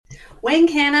When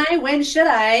can I, when should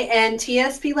I, and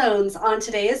TSP loans on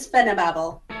today's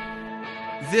FednaBabble.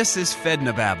 This is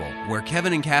FednaBabble, where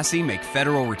Kevin and Cassie make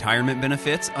federal retirement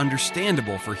benefits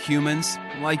understandable for humans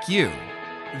like you.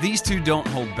 These two don't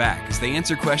hold back as they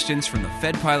answer questions from the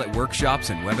Fed Pilot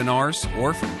workshops and webinars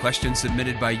or from questions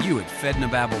submitted by you at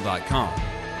fednababble.com.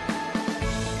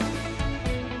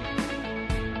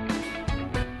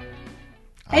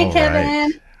 Hey, All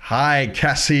Kevin. right. Hi,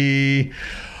 Cassie.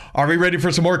 Are we ready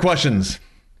for some more questions?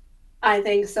 I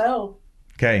think so.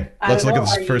 Okay, I let's don't look know,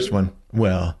 at are this first you? one.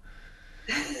 Well,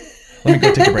 let me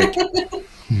go take a break.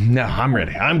 No, I'm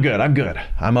ready. I'm good.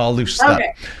 I'm all loosed up.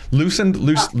 Okay.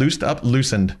 Loosed up,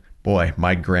 loosened. Boy,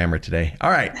 my grammar today.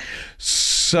 All right.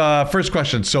 So, first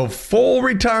question. So, full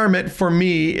retirement for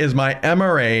me is my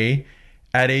MRA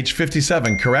at age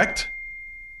 57, correct?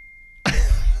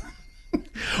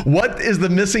 What is the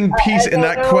missing piece in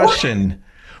that don't know. question?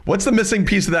 What's the missing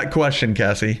piece of that question,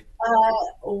 Cassie?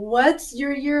 What's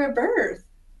your year of birth?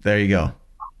 There you go.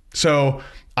 So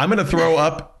I'm going to throw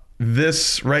up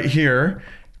this right here.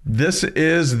 This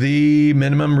is the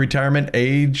minimum retirement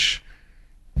age.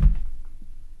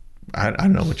 I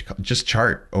don't know what you call it, just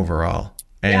chart overall.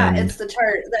 And Yeah, it's the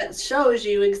chart that shows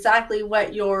you exactly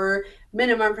what your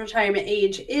minimum retirement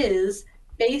age is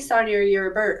based on your year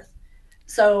of birth.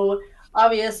 So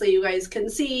obviously you guys can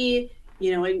see,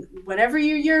 whatever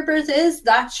your year of birth is,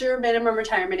 that's your minimum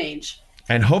retirement age.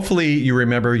 and hopefully you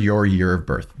remember your year of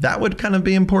birth. That would kind of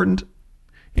be important.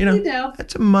 You know.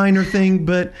 That's a minor thing,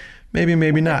 but maybe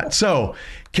not. So,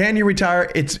 can you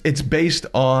retire? It's based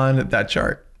on that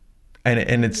chart,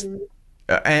 and it's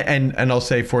and I'll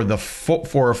say for a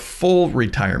full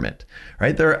retirement,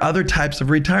 right? There are other types of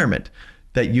retirement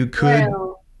that you could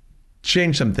Well,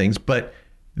 change some things, but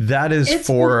that is it's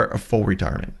for a full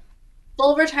retirement.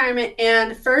 full retirement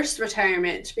and first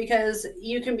retirement because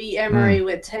you can be MRA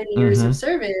with 10 years of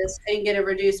service and get a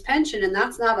reduced pension, and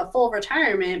that's not a full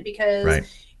retirement because Right.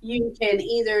 you can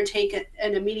either take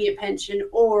an immediate pension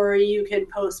or you can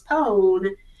postpone,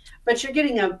 but you're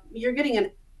getting a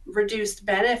reduced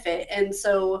benefit, and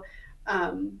so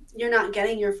you're not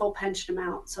getting your full pension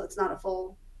amount, so it's not a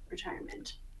full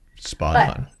retirement. Spot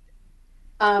But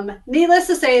on. needless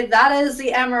to say, that is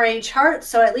the MRA chart.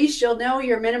 So at least you'll know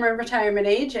your minimum retirement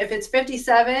age. If it's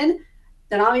 57,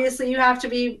 then obviously you have to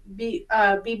be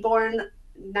born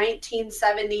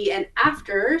 1970 and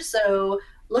after. So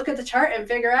look at the chart and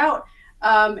figure out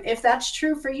if that's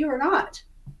true for you or not.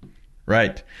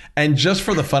 Right. And just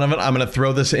for the fun of it, I'm going to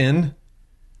throw this in.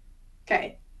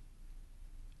 Okay.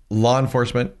 Law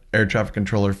enforcement, air traffic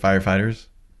controller, firefighters,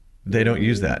 they don't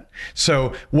use that.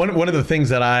 So one of the things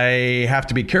that I have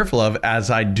to be careful of as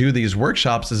I do these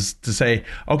workshops is to say,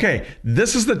 okay,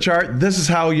 this is the chart. This is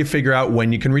how you figure out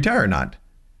when you can retire or not.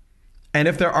 And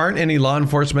if there aren't any law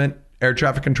enforcement, air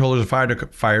traffic controllers, or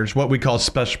firefighters, what we call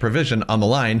special provision on the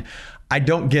line, I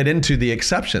don't get into the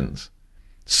exceptions.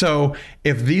 So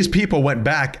if these people went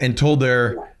back and told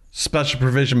their special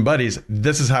provision buddies,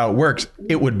 this is how it works,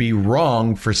 it would be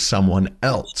wrong for someone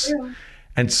else. True.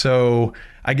 And so,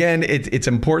 again, it's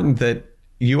important that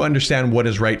you understand what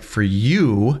is right for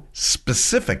you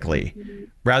specifically,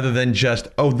 rather than just,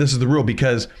 oh, this is the rule,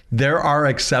 because there are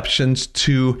exceptions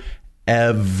to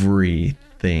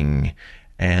everything.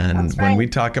 And That's when right. we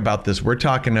talk about this, we're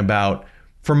talking about,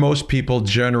 for most people,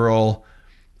 general.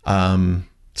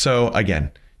 So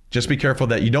again, just be careful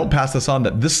that you don't pass this on,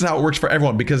 that this is how it works for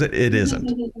everyone, because it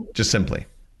isn't, just simply.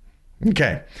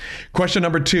 Okay. Question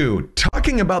number 2,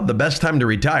 talking about the best time to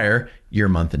retire, year,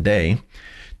 month, and day,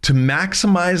 to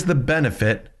maximize the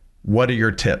benefit, what are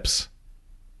your tips?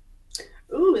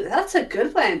 Ooh, that's a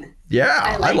good one. Yeah,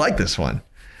 I like like it. this one.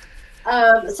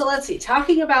 So let's see.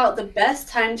 Talking about the best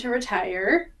time to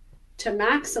retire to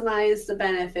maximize the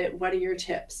benefit, what are your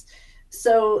tips?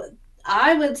 So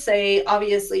I would say,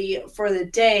 obviously, for the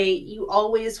day, you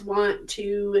always want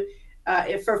to,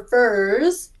 if for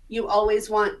FERS, you always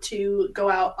want to go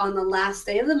out on the last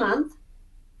day of the month.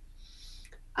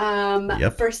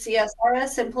 Yep. For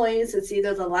CSRS employees, it's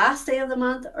either the last day of the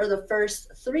month or the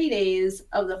first 3 days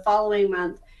of the following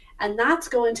month. And that's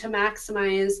going to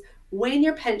maximize when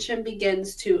your pension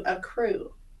begins to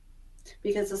accrue.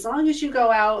 Because as long as you go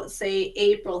out, say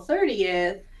April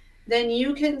 30th, then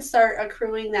you can start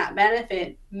accruing that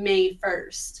benefit May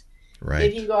 1st. Right.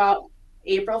 If you go out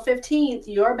April 15th,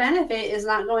 your benefit is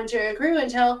not going to accrue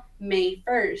until May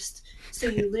 1st. So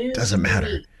you lose. Doesn't a matter.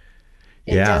 week.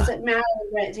 It Yeah. doesn't matter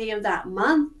what day of that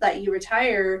month that you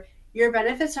retire, your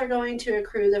benefits are going to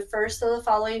accrue the first of the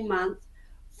following month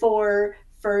for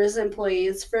FERS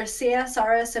employees. For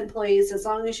CSRS employees, as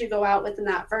long as you go out within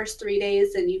that first 3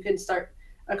 days, then you can start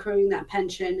accruing that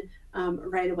pension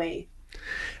right away.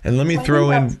 And let me So I throw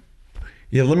think in,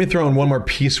 yeah, let me throw in one more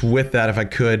piece with that, if I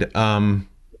could.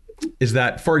 Is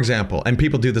that, for example, and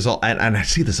people do this all, and I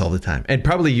see this all the time, and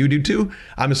probably you do too,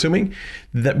 I'm assuming,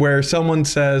 that where someone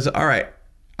says, all right,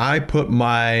 I put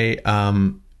my,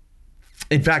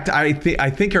 in fact, I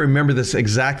think I remember this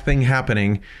exact thing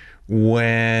happening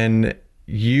when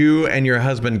you and your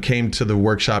husband came to the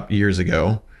workshop years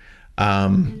ago.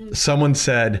 Someone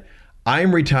said,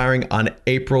 I'm retiring on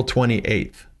April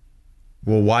 28th.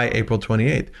 Well, why April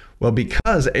 28th? Well,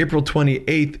 because April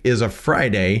 28th is a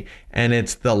Friday and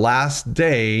it's the last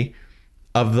day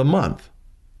of the month.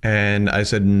 And I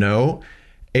said, no,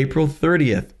 April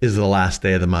 30th is the last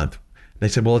day of the month. They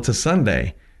said, well, it's a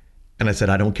Sunday. And I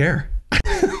said, I don't care.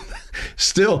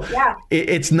 Still, Yeah.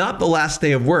 it's not the last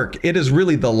day of work. It is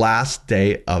really the last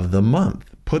day of the month.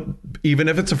 Even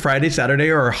if it's a Friday, Saturday,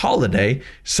 or a holiday,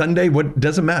 Sunday, what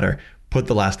doesn't matter. Put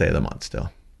the last day of the month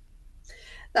still.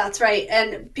 That's right.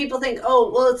 And people think, oh,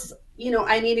 well, it's,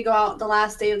 I need to go out the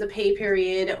last day of the pay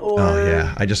period Oh or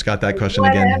yeah, I just got that question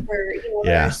again. whatever. There are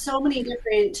Yeah, so many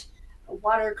different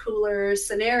water cooler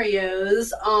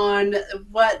scenarios on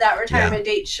what that yeah, retirement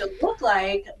date should look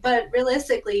like. But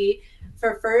realistically,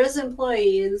 for FERS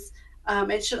employees,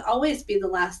 it should always be the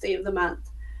last day of the month.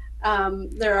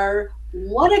 There are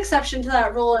one exception to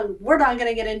that rule, and we're not going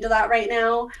to get into that right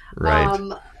now.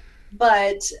 right.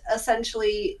 But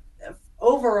essentially,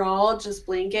 overall, just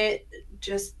blanket,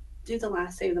 just do the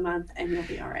last day of the month, and you'll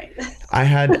be all right.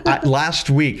 Last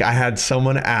week I had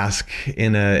someone ask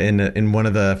in one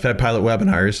of the Fed Pilot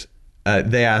webinars.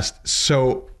 They asked,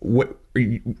 so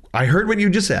I heard what you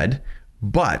just said,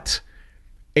 but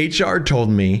HR told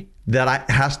me that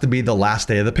it has to be the last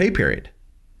day of the pay period.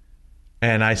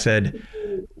 And I said,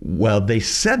 well, they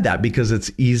said that because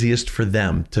it's easiest for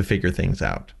them to figure things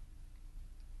out.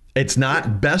 It's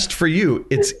not best for you.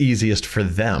 It's easiest for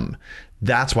them.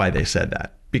 That's why they said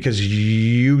that, because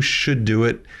you should do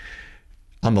it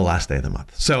on the last day of the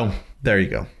month. So there you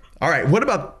go. All right. What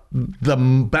about the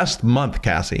best month,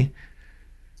 Cassie?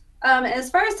 As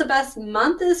far as the best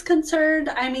month is concerned,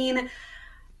 I mean,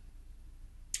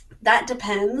 that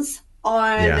depends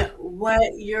on Yeah.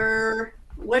 what your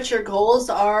goals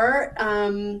are,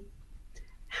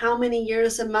 how many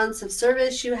years and months of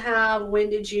service you have, when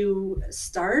did you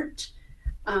start,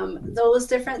 those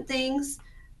different things.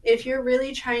 If you're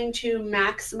really trying to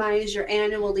maximize your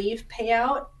annual leave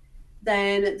payout,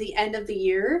 then the end of the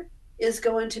year is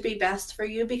going to be best for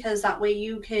you, because that way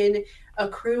you can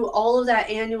accrue all of that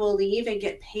annual leave and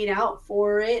get paid out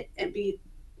for it and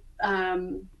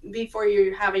before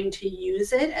you're having to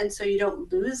use it, and so you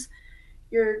don't lose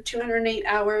your 208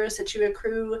 hours that you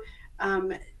accrue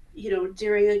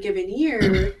during a given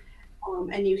year,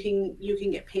 and you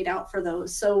can get paid out for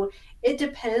those. So it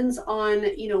depends on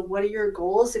what are your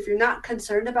goals. If you're not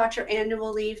concerned about your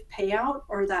annual leave payout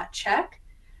or that check,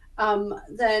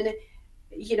 then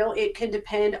it can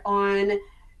depend on,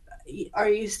 are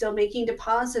you still making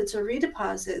deposits or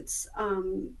redeposits,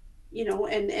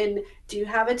 and do you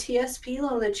have a TSP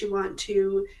loan that you want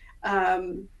to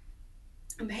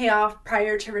pay off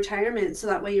prior to retirement, so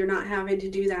that way you're not having to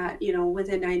do that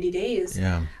within 90 days.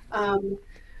 Yeah.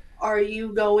 Are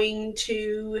you going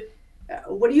to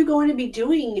what are you going to be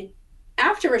doing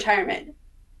after retirement?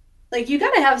 Like, you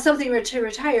got to have something to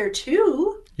retire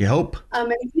to. You hope.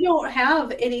 And if you don't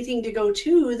have anything to go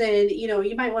to, then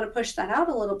you might want to push that out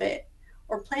a little bit,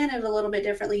 or plan it a little bit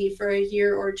differently for a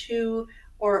year or two,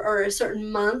 or a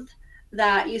certain month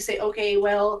that you say, okay,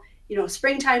 well,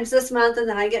 springtime's this month, and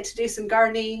then I get to do some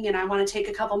gardening, and I want to take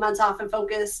a couple months off and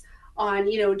focus on,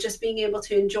 just being able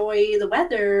to enjoy the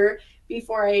weather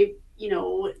before I,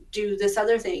 do this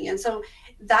other thing. And so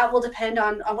that will depend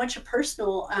on what your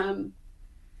personal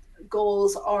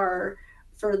goals are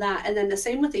for that. And then the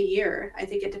same with the year. I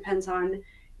think it depends on,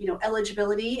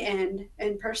 eligibility and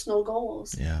personal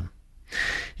goals. Yeah.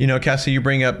 Cassie, you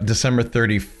bring up December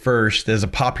 31st as a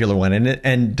popular one,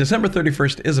 and December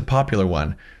 31st is a popular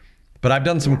one. But I've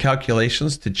done some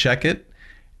calculations to check it,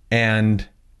 and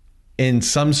in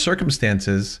some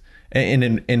circumstances, and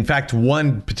in fact,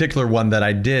 one particular one that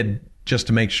I did just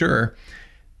to make sure,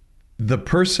 the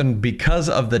person, because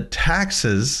of the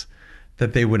taxes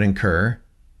that they would incur,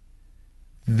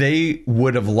 they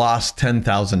would have lost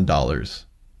 $10,000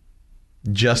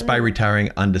 just by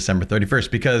retiring on December 31st.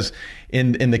 Because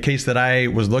in the case that I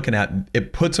was looking at,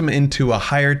 it puts them into a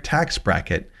higher tax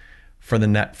bracket for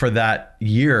that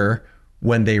year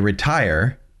when they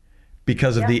retire,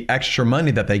 because of the extra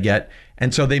money that they get.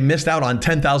 And so they missed out on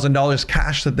 $10,000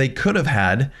 cash that they could have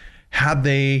had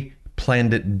they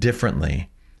planned it differently.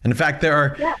 And in fact,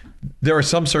 there are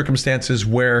some circumstances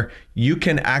where you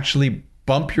can actually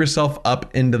bump yourself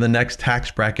up into the next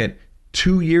tax bracket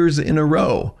 2 years in a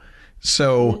row.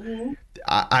 So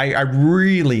I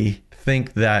really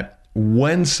think that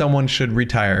when someone should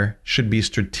retire should be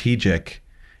strategic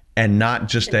and not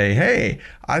just hey,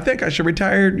 I think I should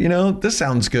retire. This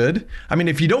sounds good. I mean,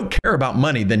 if you don't care about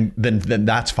money, then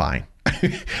that's fine.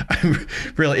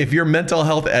 Really, if your mental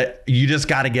health, you just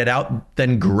got to get out,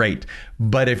 then great.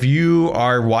 But if you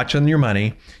are watching your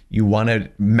money, you want to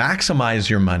maximize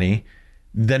your money,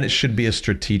 then it should be a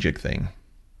strategic thing.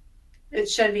 It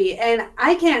should be. And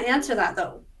I can't answer that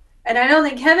though. And I don't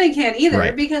think Kevin can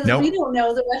either, because we don't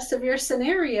know the rest of your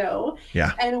scenario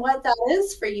and what that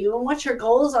is for you and what your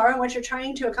goals are and what you're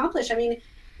trying to accomplish. I mean,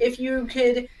 if you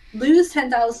could lose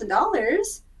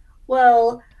 $10,000,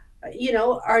 well,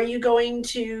 how are you going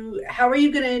to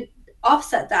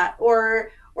offset that?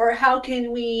 Or how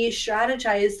can we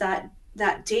strategize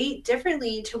that date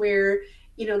differently to where,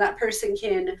 that person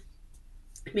can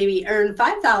maybe earn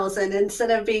 5,000 instead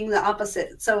of being the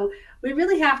opposite. So we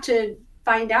really have to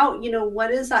find out,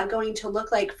 what is that going to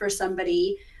look like for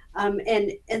somebody?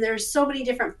 And there's so many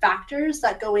different factors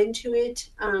that go into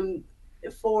it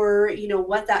for,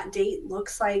 what that date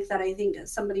looks like, that I think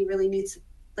somebody really needs,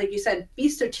 like you said, be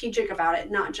strategic about it,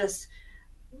 not just,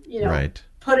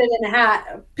 put it in a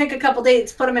hat, pick a couple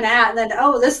dates, put them in a hat, and then,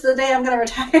 this is the day I'm going to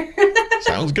retire.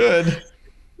 Sounds good.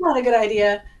 Not a good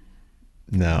idea.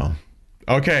 No.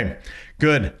 Okay,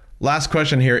 good. Last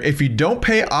question here. If you don't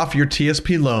pay off your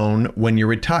TSP loan when you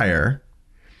retire,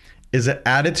 is it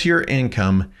added to your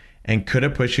income and could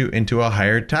it push you into a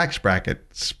higher tax bracket?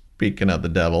 Speaking of the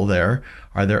devil there,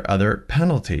 are there other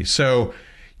penalties? So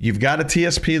you've got a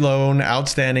TSP loan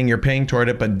outstanding, you're paying toward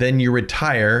it, but then you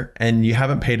retire and you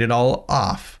haven't paid it all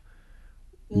off.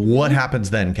 What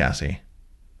happens then, Cassie?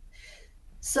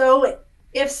 So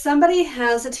if somebody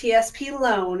has a TSP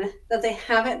loan that they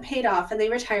haven't paid off and they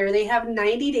retire, they have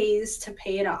 90 days to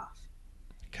pay it off.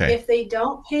 Okay. If they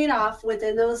don't pay it off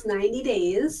within those 90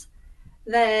 days,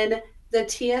 then the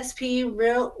TSP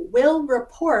will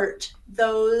report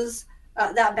those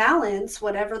that balance,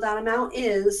 whatever that amount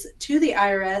is, to the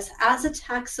IRS as a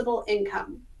taxable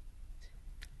income.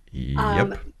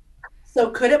 Yep. So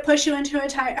could it push you into a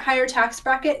higher tax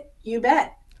bracket? You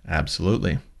bet.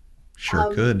 Absolutely.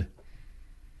 Sure could.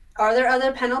 Are there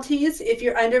other penalties? If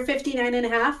you're under 59 and a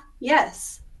half,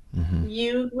 yes.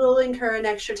 You will incur an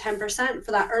extra 10%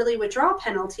 for that early withdrawal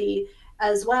penalty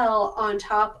as well, on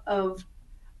top of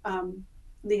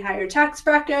the higher tax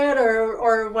bracket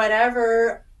or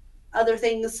whatever other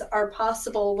things are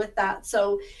possible with that.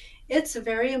 So it's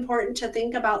very important to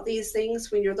think about these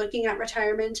things when you're looking at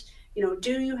retirement.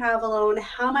 Do you have a loan?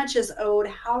 How much is owed?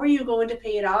 How are you going to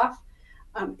pay it off?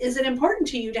 Is it important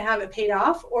to you to have it paid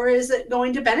off, or is it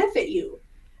going to benefit you?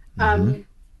 That's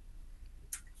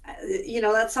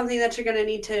something that you're going to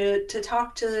need to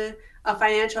talk to a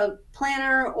financial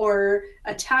planner or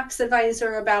a tax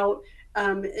advisor about,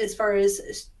 as far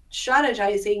as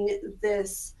strategizing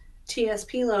this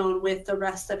TSP loan with the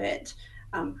rest of it.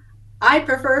 I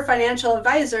prefer financial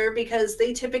advisor because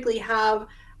they typically have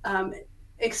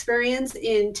experience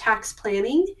in tax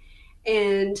planning,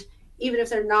 and even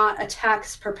if they're not a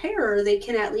tax preparer, they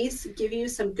can at least give you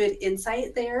some good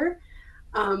insight there,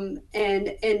 and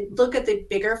look at the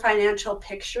bigger financial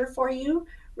picture for you,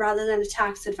 rather than a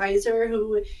tax advisor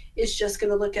who is just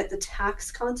going to look at the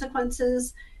tax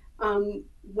consequences,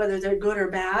 whether they're good or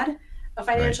bad. A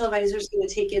financial advisor is going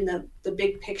to take in the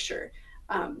big picture.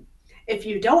 If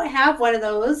you don't have one of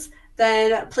those,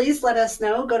 then please let us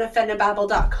know. Go to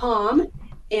fednababble.com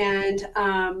and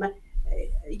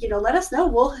let us know.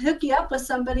 We'll hook you up with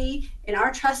somebody in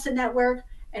our trusted network,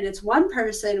 and it's one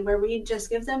person where we just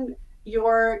give them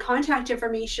your contact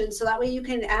information, so that way you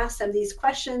can ask them these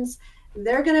questions.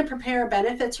 They're going to prepare a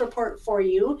benefits report for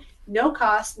you, no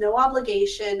cost, no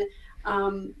obligation,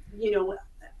 on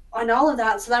all of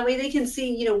that, so that way they can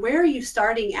see, where are you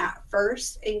starting at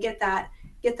first, and get that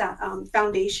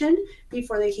foundation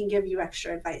before they can give you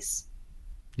extra advice.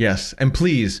 Yes. And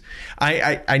please,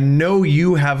 I know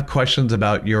you have questions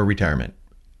about your retirement.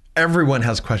 Everyone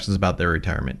has questions about their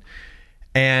retirement.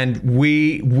 And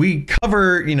we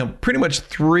cover, pretty much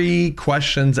 3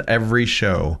 questions every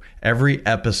show, every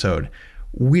episode.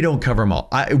 We don't cover them all.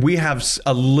 We have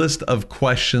a list of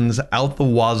questions out the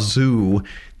wazoo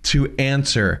to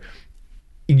answer.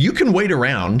 You can wait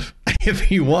around if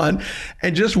you want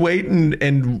and just wait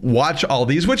and watch all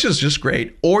these, which is just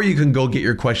great. Or you can go get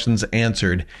your questions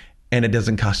answered, and it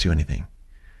doesn't cost you anything.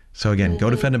 So again, go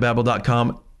to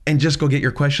fednababble.com. and just go get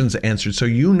your questions answered so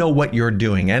you know what you're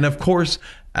doing. And of course,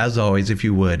 as always, if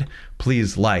you would,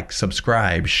 please like,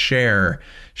 subscribe, share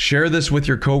this with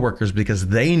your coworkers because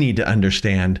they need to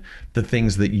understand the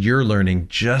things that you're learning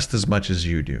just as much as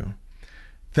you do.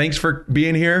 Thanks for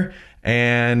being here,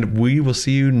 and we will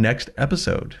see you next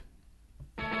episode.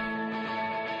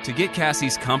 To get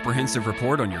Cassie's comprehensive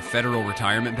report on your federal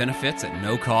retirement benefits at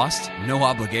no cost, no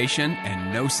obligation,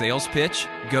 and no sales pitch,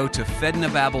 go to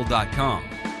fednababble.com.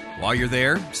 While you're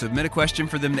there, submit a question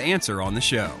for them to answer on the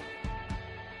show.